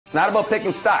It's not about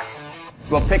picking stocks. It's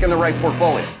about picking the right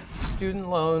portfolio. Student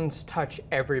loans touch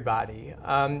everybody.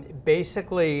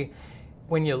 Basically,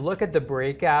 when you look at the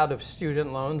breakout of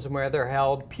student loans and where they're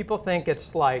held, people think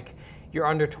it's like you're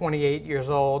under 28 years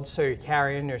old, so you're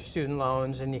carrying your student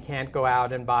loans and you can't go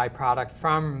out and buy product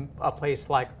from a place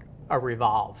like a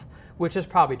Revolve, which is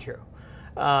probably true.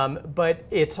 But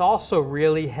it's also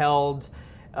really held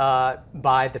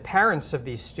by the parents of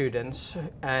these students,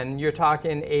 and you're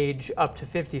talking age up to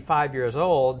 55 years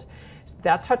old.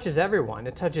 That touches everyone.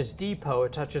 It touches Depot,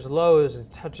 it touches Lowe's, it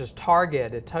touches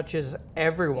Target, it touches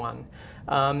everyone.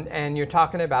 And you're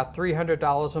talking about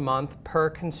 $300 a month per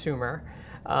consumer.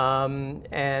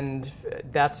 And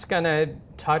that's going to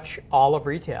touch all of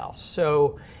retail.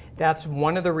 So that's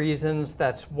one of the reasons,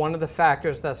 that's one of the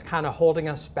factors that's kind of holding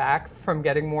us back from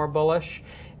getting more bullish.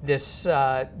 This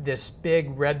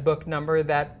big red book number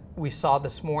that we saw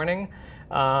this morning,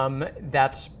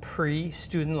 that's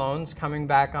pre-student loans coming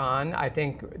back on. I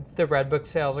think the red book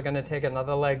sales are going to take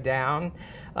another leg down.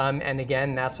 And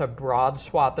again, that's a broad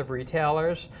swath of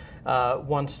retailers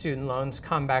once student loans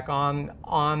come back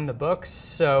on the books.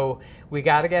 So we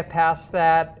got to get past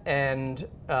that, and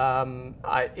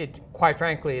quite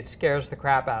frankly, it scares the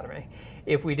crap out of me.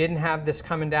 If we didn't have this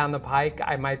coming down the pike,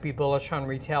 I might be bullish on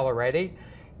retail already,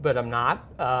 but I'm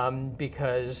not,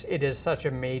 because it is such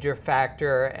a major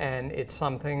factor, and it's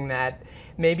something that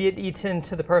maybe it eats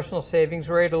into the personal savings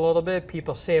rate a little bit.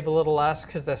 People save a little less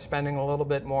because they're spending a little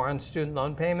bit more on student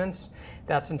loan payments.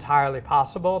 That's entirely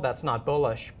possible. That's not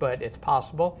bullish, but it's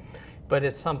possible. But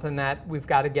it's something that we've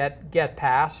got to get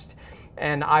past.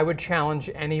 And I would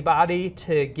challenge anybody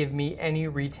to give me any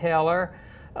retailer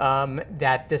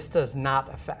that this does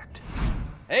not affect.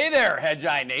 Hey there,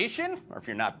 Hedgeye Nation, or if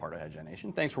you're not part of Hedgeye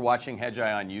Nation, thanks for watching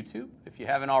Hedgeye on YouTube. If you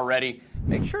haven't already,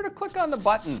 make sure to click on the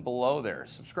button below there.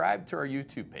 Subscribe to our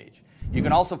YouTube page. You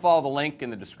can also follow the link in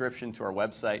the description to our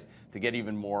website to get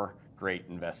even more great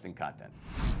investing content.